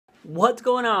What's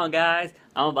going on, guys?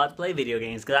 I'm about to play video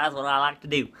games because that's what I like to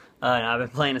do. And I've been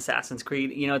playing Assassin's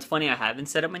Creed. You know, it's funny, I haven't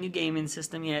set up my new gaming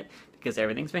system yet because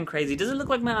everything's been crazy. Does it look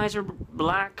like my eyes are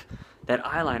black? That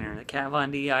eyeliner, the Kat Von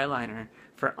D eyeliner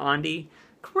for Andy.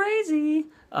 Crazy.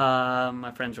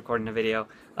 My friend's recording a video.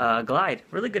 Glide,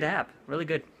 really good app, really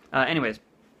good. Anyways,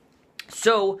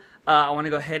 so I want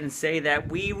to go ahead and say that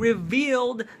we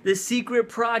revealed the secret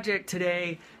project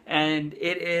today, and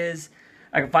it is.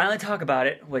 I can finally talk about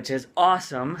it, which is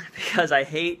awesome because I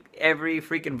hate every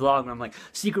freaking vlog where I'm like,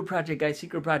 secret project, guys,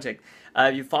 secret project.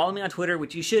 If you follow me on Twitter,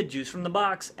 which you should, Juice from the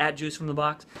Box, at Juice from the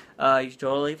Box, you should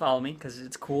totally follow me because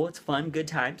it's cool, it's fun, good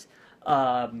times.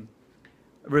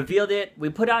 Revealed it. We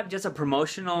put out just a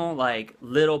promotional, like,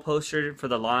 little poster for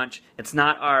the launch. It's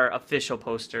not our official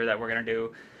poster that we're going to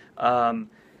do.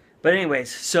 But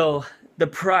anyways, so the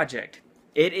project,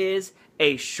 it is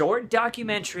a short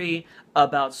documentary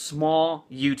about small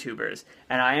YouTubers,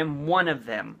 and I am one of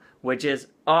them, which is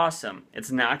awesome.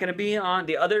 It's not going to be on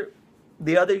the other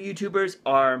YouTubers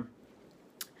are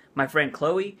my friend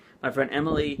Chloe, my friend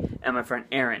Emily, and my friend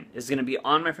Aaron. It's going to be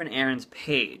on my friend Aaron's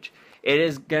page. It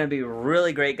is going to be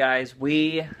really great, guys.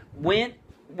 We went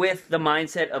with the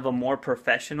mindset of a more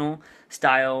professional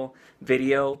style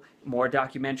video, more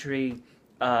documentary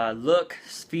look,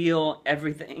 feel,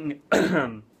 everything.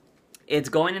 It's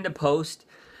going into post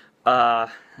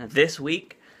this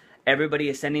week. Everybody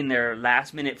is sending their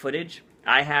last minute footage.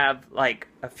 I have like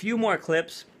a few more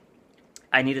clips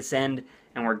I need to send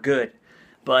and we're good.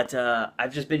 But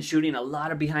I've just been shooting a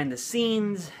lot of behind the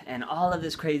scenes and all of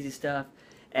this crazy stuff,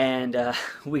 and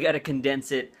we got to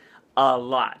condense it a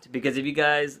lot. Because if you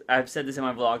guys, I've said this in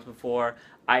my vlogs before,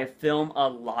 I film a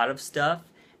lot of stuff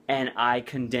and I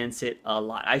condense it a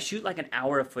lot. I shoot like an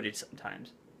hour of footage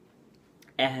sometimes.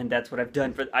 And that's what I've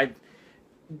done I've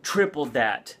tripled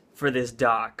that for this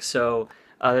doc. So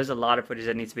there's a lot of footage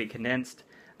that needs to be condensed.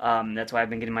 That's why I've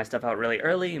been getting my stuff out really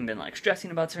early and been like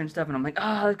stressing about certain stuff. And I'm like,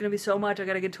 oh, there's gonna be so much. I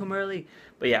gotta get to them early.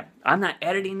 But yeah, I'm not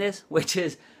editing this, which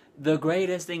is the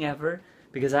greatest thing ever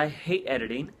because I hate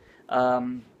editing.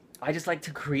 I just like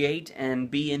to create and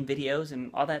be in videos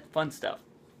and all that fun stuff.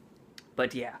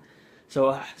 But yeah,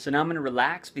 so now I'm gonna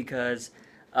relax because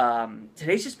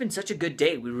today's just been such a good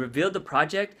day. We revealed the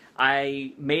project.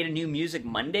 I made a new Music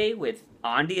Monday with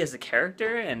Andy as a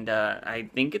character, and I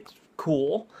think it's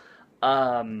cool.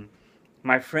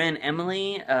 My friend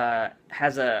Emily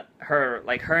has her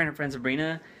and her friend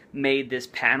Sabrina made this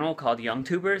panel called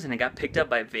YouTubers, and it got picked up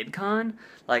by VidCon.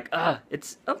 Like,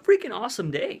 it's a freaking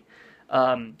awesome day.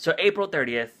 So April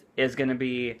 30th is gonna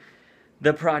be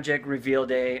the project reveal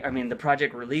day. I mean, the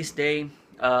project release day.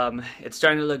 It's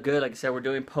starting to look good. Like I said, we're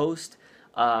doing post.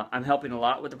 I'm helping a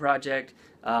lot with the project.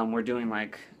 We're doing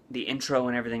like the intro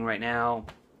and everything right now.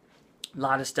 A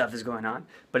lot of stuff is going on,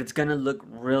 but it's gonna look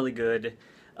really good.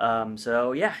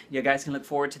 So yeah, you guys can look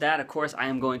forward to that. Of course, I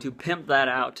am going to pimp that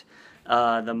out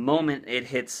the moment it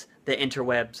hits the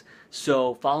interwebs.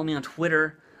 So follow me on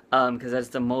Twitter because that's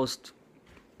the most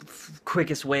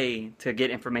quickest way to get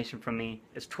information from me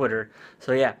is Twitter.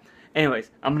 So yeah.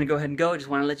 Anyways, I'm going to go ahead and go. I just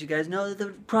want to let you guys know that the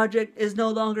project is no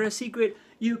longer a secret.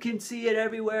 You can see it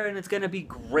everywhere, and it's going to be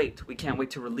great. We can't wait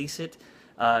to release it.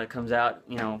 It comes out,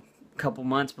 you know, a couple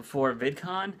months before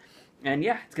VidCon. And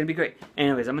yeah, it's going to be great.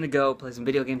 Anyways, I'm going to go play some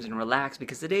video games and relax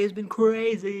because today has been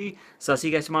crazy. So I'll see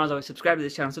you guys tomorrow. As always, subscribe to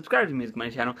this channel. Subscribe to the Music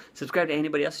Money channel. Subscribe to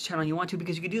anybody else's channel you want to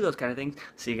because you can do those kind of things.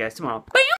 See you guys tomorrow. Bam!